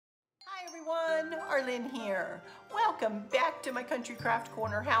everyone, Arlynn here. Welcome back to my Country Craft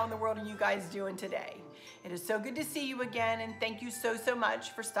Corner. How in the world are you guys doing today? It is so good to see you again, and thank you so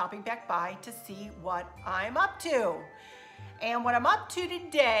much for stopping back by to see what I'm up to. And what I'm up to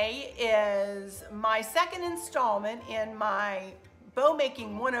today is my second installment in my Bow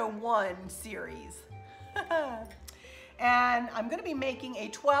Making 101 series. And I'm going to be making a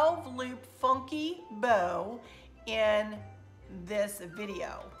 12 loop funky bow in this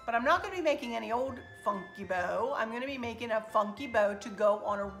video. But I'm not going to be making any old funky bow. I'm going to be making a funky bow to go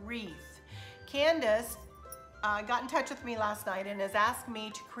on a wreath. Candace got in touch with me last night and has asked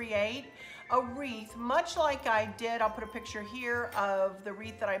me to create a wreath much like I did. I'll put a picture here of the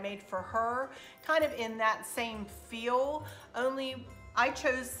wreath that I made for her, kind of in that same feel, only I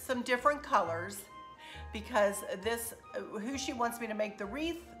chose some different colors because who she wants me to make the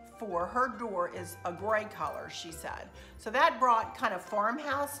wreath for, her door is a gray color, she said. So that brought kind of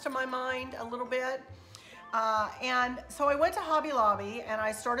farmhouse to my mind a little bit. And so I went to Hobby Lobby and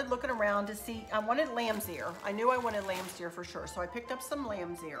I started looking around to see, I wanted lamb's ear. I knew I wanted lamb's ear for sure. So I picked up some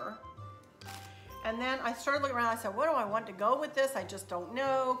lamb's ear. And then I started looking around, I said, what do I want to go with this? I just don't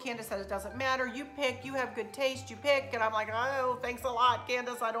know. Candace said it doesn't matter, you pick, you have good taste, you pick. And I'm like, oh, thanks a lot,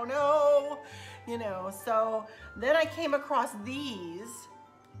 Candace, I don't know. You know, so then I came across these,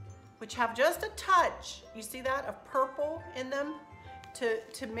 which have just a touch, you see that, of purple in them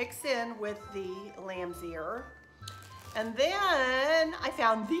to mix in with the lamb's ear. And then I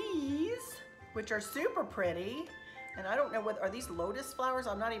found these, which are super pretty. And I don't know what, are these lotus flowers?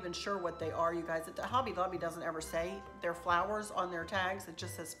 I'm not even sure what they are, you guys. The Hobby Lobby doesn't ever say they're flowers on their tags. It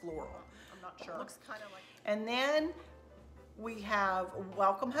just says floral. I'm not sure. It looks kind of like. And then we have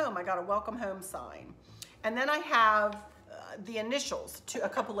welcome home. I got a welcome home sign. And then I have the initials, a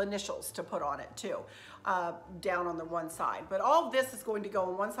couple initials to put on it too, down on the one side. But all of this is going to go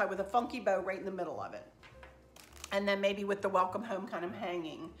on one side with a funky bow right in the middle of it. And then maybe with the welcome home kind of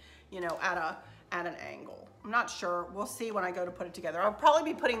hanging, you know, at an angle. I'm not sure. We'll see when I go to put it together. I'll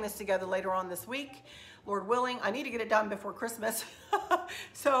probably be putting this together later on this week, Lord willing. I need to get it done before Christmas.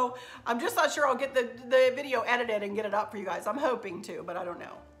 So I'm just not sure I'll get the video edited and get it up for you guys. I'm hoping to, but I don't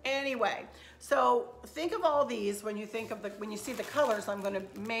know. Anyway, so think of all these when you think of when you see the colors I'm going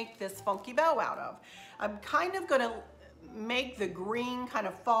to make this funky bow out of. I'm kind of going to make the green kind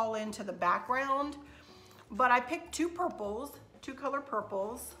of fall into the background, but I picked two purples, two color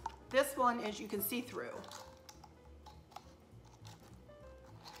purples. This one is, you can see through.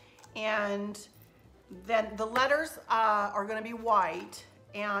 And then the letters are going to be white,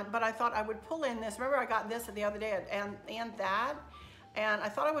 but I thought I would pull in this. Remember I got this the other day and that, and I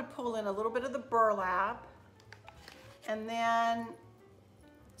thought I would pull in a little bit of the burlap and then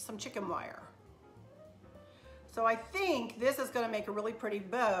some chicken wire. So I think this is going to make a really pretty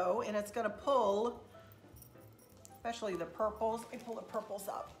bow, and it's going to pull, especially the purples. Let me pull the purples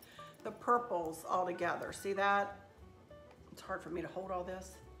up. The purples all together. See that? It's hard for me to hold all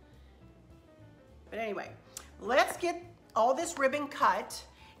this. But anyway, let's get all this ribbon cut.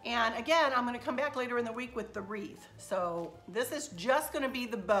 And again, I'm going to come back later in the week with the wreath. So this is just going to be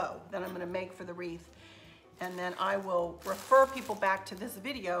the bow that I'm going to make for the wreath. And then I will refer people back to this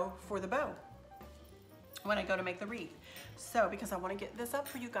video for the bow when I go to make the wreath. So, because I want to get this up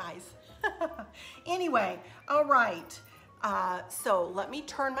for you guys. Anyway, all right. So let me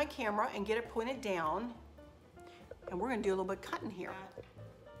turn my camera and get it pointed down. And we're going to do a little bit of cutting here.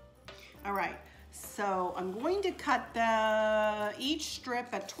 All right. So I'm going to cut each strip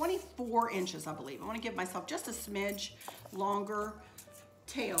at 24 inches, I believe. I want to give myself just a smidge longer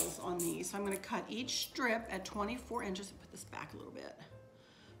tails on these. So I'm going to cut each strip at 24 inches. Put this back a little bit.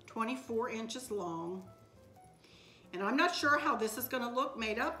 24 inches long. And I'm not sure how this is going to look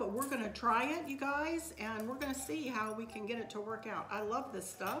made up, but we're going to try it, you guys, and we're going to see how we can get it to work out. I love this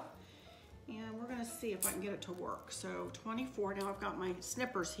stuff, and we're going to see if I can get it to work. So 24, now I've got my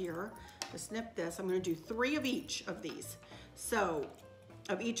snippers here to snip this. I'm going to do 3 of each of these, so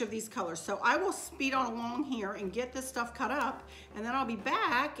of each of these colors. So I will speed on along here and get this stuff cut up, and then I'll be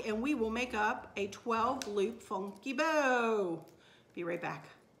back, and we will make up a 12 loop funky bow. Be right back.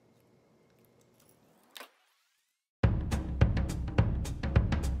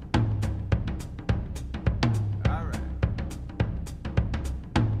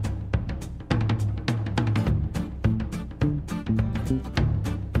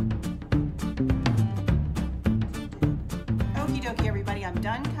 I'm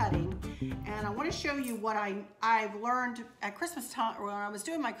done cutting, and I want to show you what I've learned at Christmas time. When I was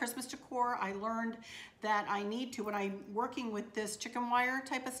doing my Christmas decor, I learned that I need to, when I'm working with this chicken wire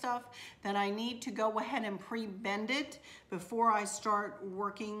type of stuff, that I need to go ahead and pre-bend it before I start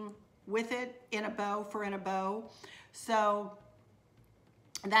working with it in a bow. So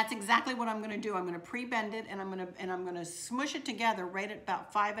that's exactly what I'm going to do. I'm going to pre-bend it, and I'm going to smush it together right at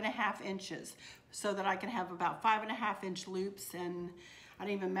about 5.5 inches, so that I can have about 5.5 inch loops. And I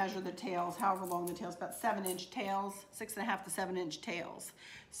didn't even measure the tails, however long the tails, about 7-inch tails, 6.5 to 7-inch tails.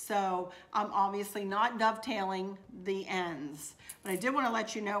 So I'm obviously not dovetailing the ends, but I did want to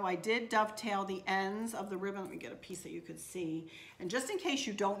let you know I did dovetail the ends of the ribbon. Let me get a piece that you could see. And just in case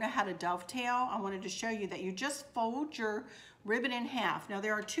you don't know how to dovetail, I wanted to show you that you just fold your ribbon in half. Now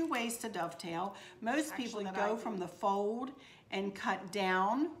there are 2 ways to dovetail. Most people go from the fold and cut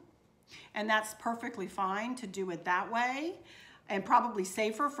down, and that's perfectly fine to do it that way, and probably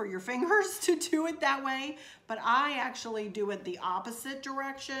safer for your fingers to do it that way. But I actually do it the opposite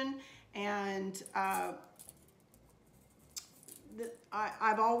direction, and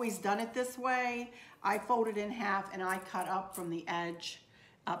I've always done it this way. I fold it in half and I cut up from the edge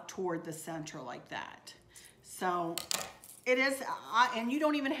up toward the center like that. So it is, and you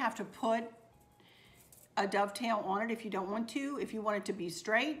don't even have to put a dovetail on it if you don't want to. If you want it to be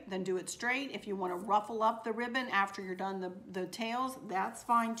straight, then do it straight. If you want to ruffle up the ribbon after you're done the tails, that's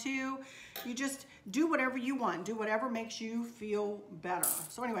fine too. You just do whatever you want. Do whatever makes you feel better.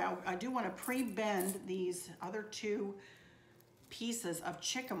 So anyway, I do want to pre-bend these other 2 pieces of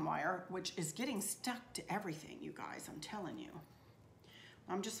chicken wire, which is getting stuck to everything, you guys, I'm telling you.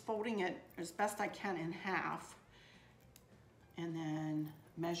 I'm just folding it as best I can in half, and then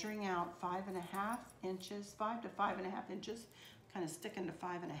measuring out 5.5 inches, 5 to 5.5 inches, kind of sticking to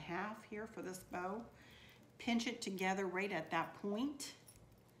 5.5 here for this bow. Pinch it together right at that point.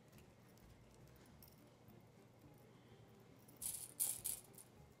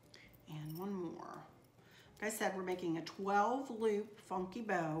 And one more. Like I said, we're making a 12 loop funky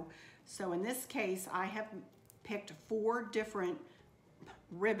bow. So in this case, I have picked 4 different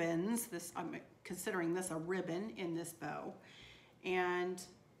ribbons. I'm considering this a ribbon in this bow. And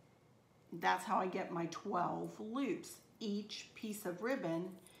that's how I get my 12 loops. Each piece of ribbon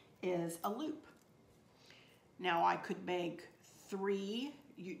is a loop. Now I could make 3,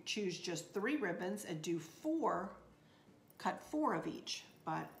 you choose just 3 ribbons and do 4, cut 4 of each,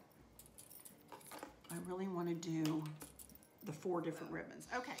 but I really want to do the 4 different ribbons.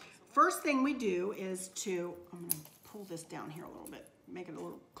 Okay, first thing we do is I'm going to pull this down here a little bit, make it a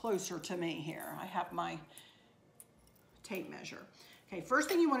little closer to me here. I have my tape measure. Okay, first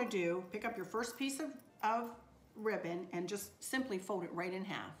thing you want to do, pick up your first piece of ribbon and just simply fold it right in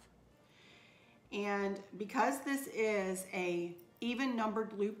half. And because this is a even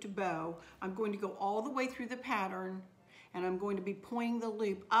numbered looped bow, I'm going to go all the way through the pattern, and I'm going to be pointing the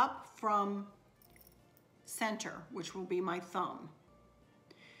loop up from center, which will be my thumb.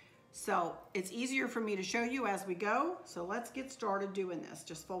 So it's easier for me to show you as we go. So let's get started doing this.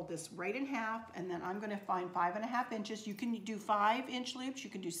 Just fold this right in half, and then I'm going to find 5.5 inches. You can do 5-inch loops. You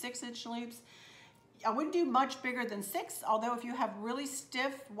can do 6-inch loops. I wouldn't do much bigger than 6, although if you have really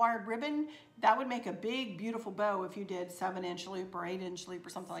stiff wired ribbon, that would make a big, beautiful bow if you did 7-inch loop or 8-inch loop or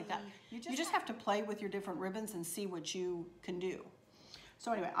something like that. You just have to play with your different ribbons and see what you can do.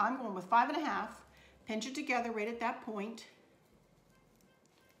 So anyway, I'm going with 5.5. Pinch it together right at that point.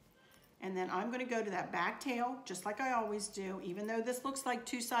 And then I'm going to go to that back tail, just like I always do. Even though this looks like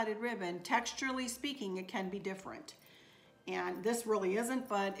 2-sided ribbon, texturally speaking, it can be different. And this really isn't,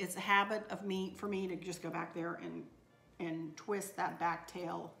 but it's a habit of for me to just go back there and twist that back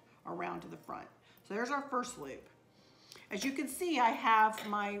tail around to the front. So there's our first loop. As you can see, I have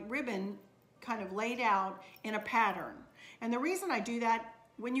my ribbon kind of laid out in a pattern. And the reason I do that,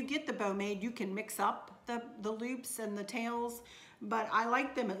 when you get the bow made, you can mix up the loops and the tails, but I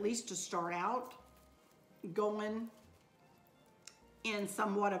like them at least to start out going in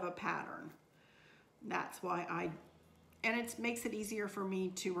somewhat of a pattern. That's why and it makes it easier for me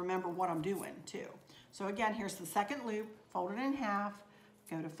to remember what I'm doing too. So again, here's the second loop, fold it in half,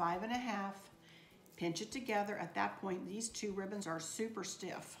 go to 5.5, pinch it together. At that point, these 2 ribbons are super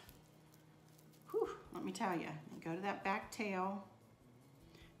stiff. Whew, let me tell you, go to that back tail.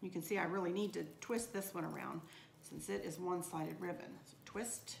 You can see I really need to twist this one around since it is 1-sided ribbon. So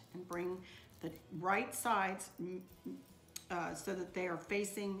twist and bring the right sides so that they are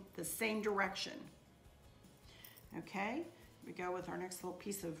facing the same direction. Okay, we go with our next little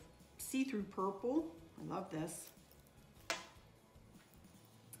piece of see-through purple. I love this. 5.5,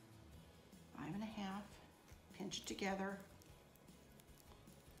 pinch it together,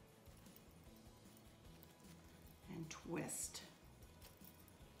 and twist.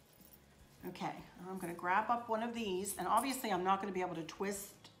 Okay, I'm going to grab up one of these, and obviously I'm not going to be able to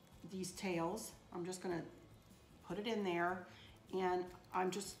twist these tails. I'm just going to put it in there And I'll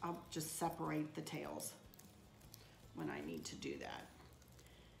just separate the tails when I need to do that.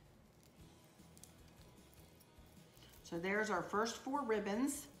 So there's our first 4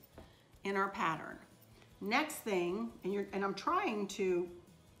 ribbons in our pattern. Next thing, and I'm trying to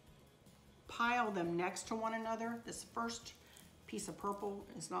pile them next to one another. This first piece of purple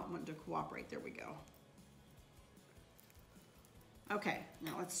is not wanting to cooperate. There we go. Okay,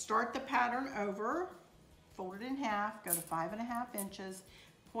 now let's start the pattern over. Fold it in half, go to 5.5 inches,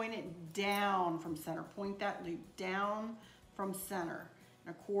 point it down from center. Point that loop down from center.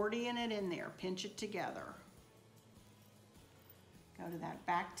 And accordion it in there, pinch it together. Go to that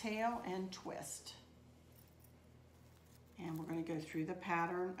back tail and twist. And we're going to go through the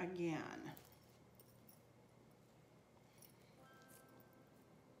pattern again.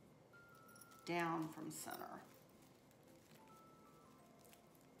 Down from center.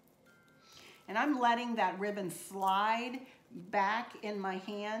 And I'm letting that ribbon slide back in my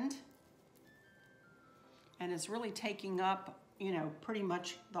hand. And it's really taking up, you know, pretty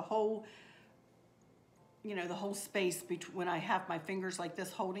much the whole, you know, the whole space between when I have my fingers like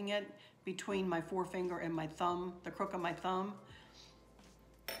this holding it between my forefinger and my thumb, the crook of my thumb.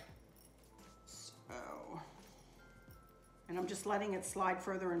 So, and I'm just letting it slide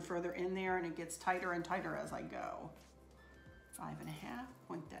further and further in there, and it gets tighter and tighter as I go. 5.5,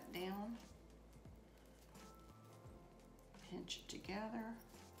 point that down. Pinch it together,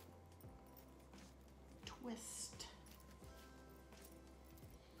 twist.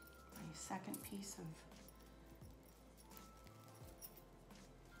 A second piece of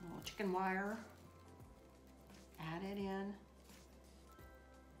little chicken wire, add it in.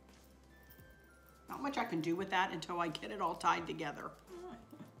 Not much I can do with that until I get it all tied together.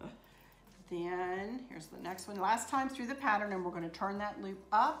 Then here's the next one. Last time through the pattern, and we're going to turn that loop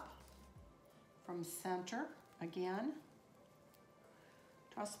up from center again.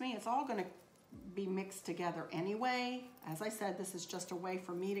 Trust me, it's all going to be mixed together anyway. As I said, this is just a way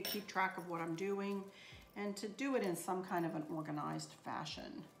for me to keep track of what I'm doing and to do it in some kind of an organized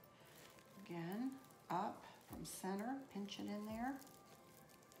fashion. Again, up from center, pinch it in there.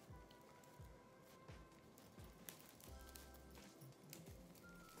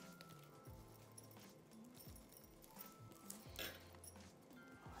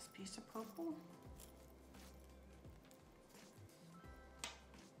 Last piece of purple.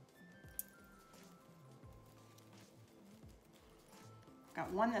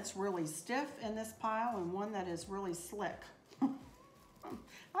 Got one that's really stiff in this pile and one that is really slick.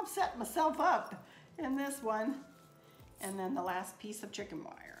 I've set myself up in this one. And then the last piece of chicken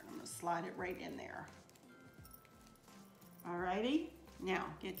wire. And I'm going to slide it right in there. Alrighty. Now,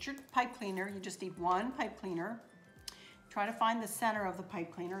 get your pipe cleaner. You just need one pipe cleaner. Try to find the center of the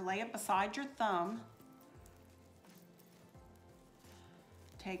pipe cleaner. Lay it beside your thumb.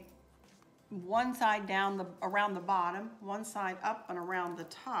 Take one side down around the bottom, one side up and around the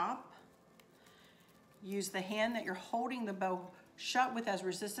top. Use the hand that you're holding the bow shut with as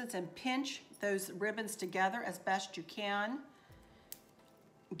resistance and pinch those ribbons together as best you can.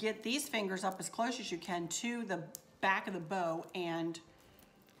 Get these fingers up as close as you can to the back of the bow and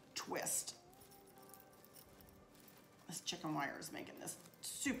twist. This chicken wire is making this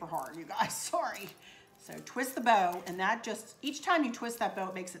super hard, you guys, sorry. So twist the bow, and that just, each time you twist that bow,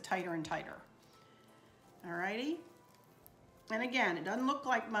 it makes it tighter and tighter. Alrighty? And again, it doesn't look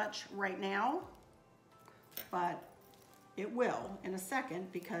like much right now, but it will in a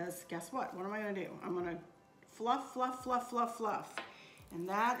second, because guess what? What am I gonna do? I'm gonna fluff, fluff, fluff, fluff, fluff. And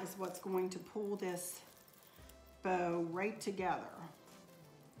that is what's going to pull this bow right together.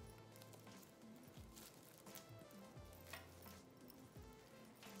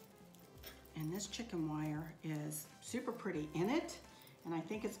 And this chicken wire is super pretty in it, and I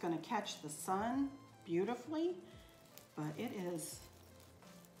think it's going to catch the sun beautifully, but it is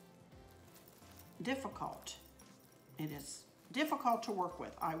difficult. It is difficult to work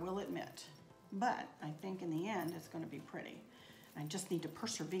with, I will admit, but I think in the end it's going to be pretty. I just need to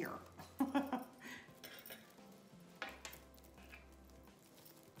persevere.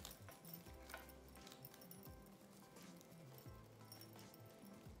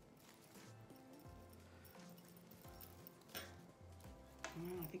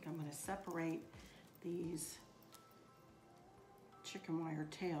 I think I'm going to separate these chicken wire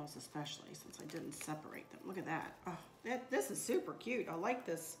tails, especially since I didn't separate them. Look at that. Oh, this is super cute. I like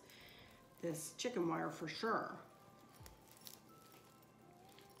this chicken wire for sure.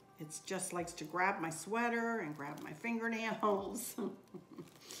 It just likes to grab my sweater and grab my fingernails.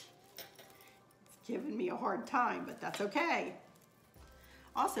 It's giving me a hard time, but that's okay.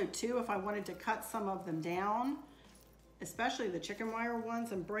 Also, too, if I wanted to cut some of them down especially the chicken wire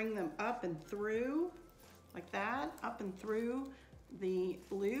ones, and bring them up and through, like that, up and through the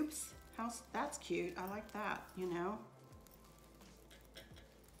loops. That's cute. I like that, you know.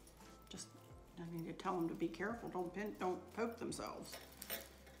 Just, I need to tell them to be careful. Don't poke themselves.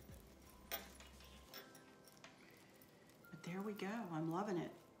 But there we go. I'm loving it.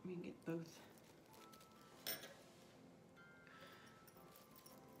 Let me get both.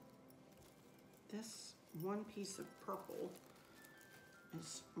 This one piece of purple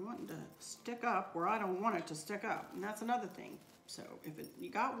is wanting to stick up where I don't want it to stick up, and that's another thing. So if you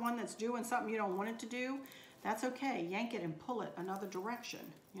got one that's doing something you don't want it to do, that's okay. Yank it and pull it another direction,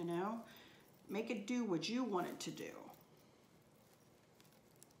 you know? Make it do what you want it to do.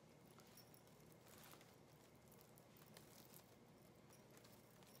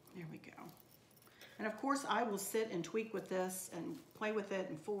 There we go. And of course, I will sit and tweak with this and play with it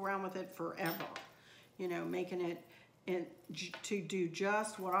and fool around with it forever, you know, making it to do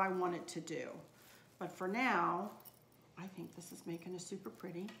just what I want it to do. But for now, I think this is making a super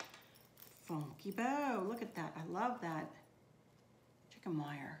pretty funky bow. Look at that. I love that chicken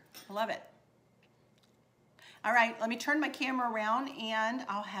wire. I love it. All right, let me turn my camera around and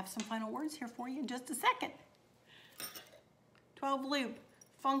I'll have some final words here for you in just a second. 12 loop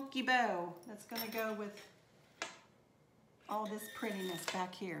funky bow. That's gonna go with all this prettiness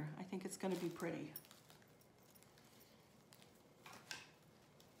back here. I think it's gonna be pretty.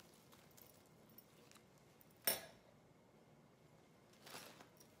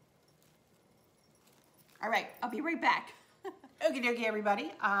 All right, I'll be right back. Okie dokie,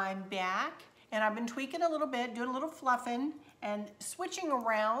 everybody, I'm back, and I've been tweaking a little bit, doing a little fluffing, and switching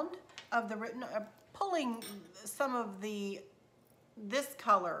around of the written, pulling some of this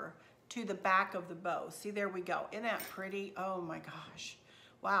color to the back of the bow. See, there we go. Isn't that pretty? Oh my gosh.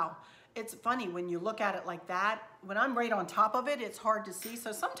 Wow. It's funny when you look at it like that. When I'm right on top of it, it's hard to see.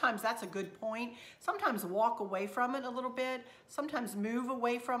 So sometimes that's a good point. Sometimes walk away from it a little bit. Sometimes move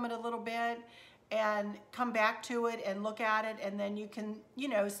away from it a little bit and come back to it and look at it, and then you can, you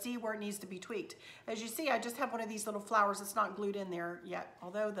know, see where it needs to be tweaked. As you see, I just have one of these little flowers that's not glued in there yet.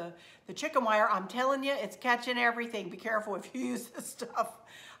 Although the chicken wire, I'm telling you, it's catching everything. Be careful if you use this stuff.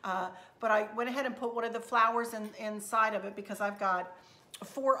 But I went ahead and put one of the flowers inside of it because I've got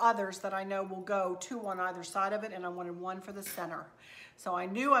 4 others that I know will go 2 on either side of it, and I wanted 1 for the center. So I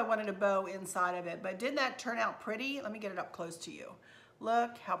knew I wanted a bow inside of it, but didn't that turn out pretty? Let me get it up close to you.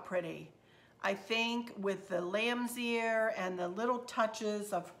 Look how pretty. I think with the lamb's ear and the little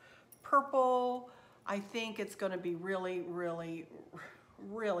touches of purple, I think it's gonna be really, really,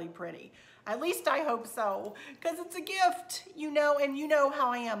 really pretty. At least I hope so, because it's a gift, you know, and you know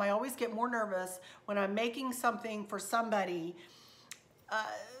how I am. I always get more nervous when I'm making something for somebody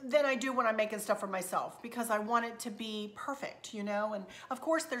than I do when I'm making stuff for myself, because I want it to be perfect, you know? And of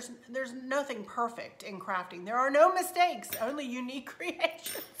course, there's nothing perfect in crafting. There are no mistakes, only unique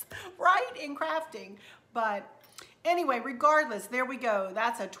creations, right, in crafting. But anyway, regardless, there we go.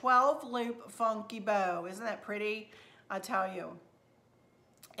 That's a 12 loop funky bow. Isn't that pretty? I tell you.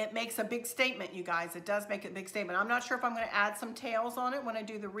 It makes a big statement, you guys. It does make a big statement. I'm not sure if I'm going to add some tails on it when I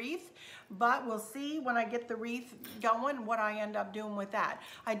do the wreath, but we'll see when I get the wreath going what I end up doing with that.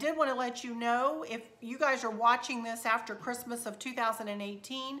 I did want to let you know, if you guys are watching this after Christmas of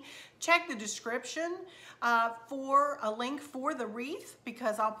 2018, check the description for a link for the wreath,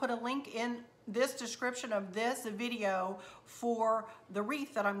 because I'll put a link in this description of this video for the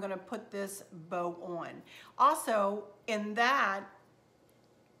wreath that I'm going to put this bow on. Also, in that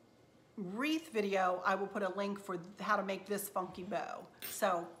wreath video, I will put a link for how to make this funky bow.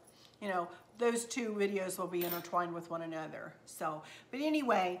 So, you know, those 2 videos will be intertwined with one another. So, but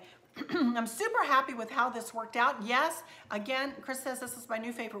anyway, I'm super happy with how this worked out. Yes, again, Chris says this is my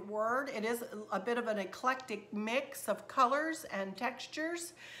new favorite word. It is a bit of an eclectic mix of colors and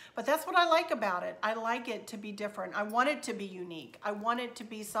textures, but that's what I like about it. I like it to be different. I want it to be unique. I want it to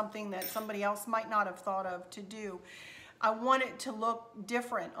be something that somebody else might not have thought of to do. I want it to look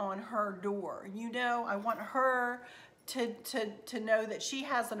different on her door. You know, I want her to know that she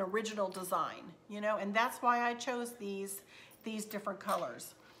has an original design, you know, and that's why I chose these different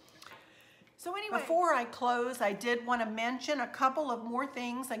colors. So anyway, before I close, I did want to mention a couple of more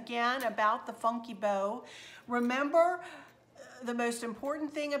things again about the funky bow. Remember, the most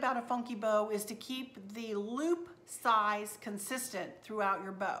important thing about a funky bow is to keep the loop size consistent throughout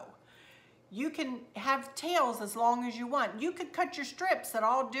your bow. You can have tails as long as you want. You could cut your strips at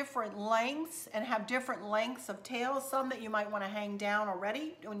all different lengths and have different lengths of tails, some that you might want to hang down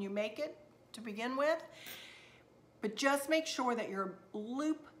already when you make it to begin with. But just make sure that your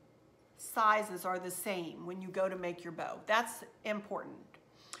loop sizes are the same when you go to make your bow. That's important.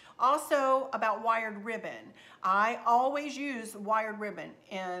 Also, about wired ribbon. I always use wired ribbon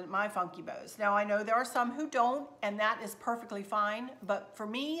in my funky bows. Now, I know there are some who don't, and that is perfectly fine, but for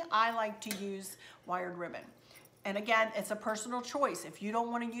me, I like to use wired ribbon. And again, it's a personal choice. If you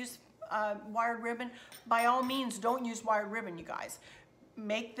don't want to use wired ribbon, by all means, don't use wired ribbon, you guys.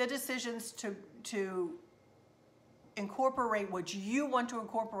 Make the decisions to incorporate what you want to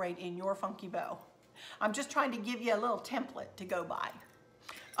incorporate in your funky bow. I'm just trying to give you a little template to go by.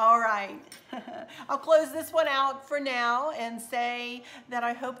 All right, I'll close this one out for now and say that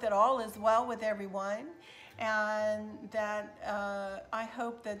I hope that all is well with everyone, and that I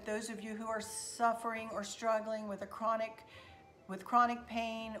hope that those of you who are suffering or struggling with chronic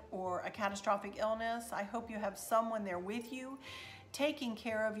pain or a catastrophic illness, I hope you have someone there with you, taking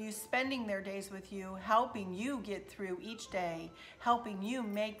care of you, spending their days with you, helping you get through each day, helping you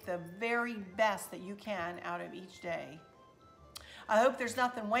make the very best that you can out of each day. I hope there's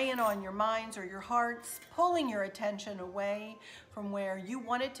nothing weighing on your minds or your hearts, pulling your attention away from where you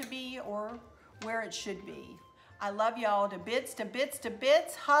want it to be or where it should be. I love y'all to bits, to bits, to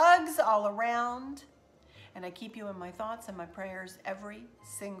bits, hugs all around. And I keep you in my thoughts and my prayers every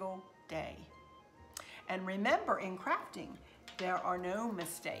single day. And remember, in crafting, there are no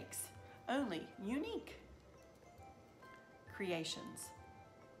mistakes, only unique creations.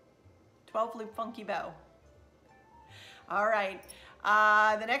 12 loop funky bow. All right,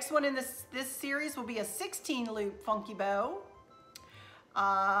 the next one in this series will be a 16 loop funky bow.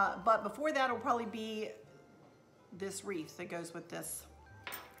 But before that, it'll probably be this wreath that goes with this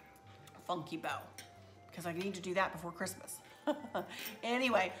funky bow, because I need to do that before Christmas.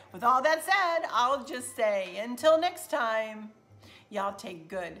 Anyway, with all that said, I'll just say until next time, y'all take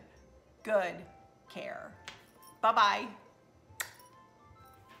good care. Bye-bye.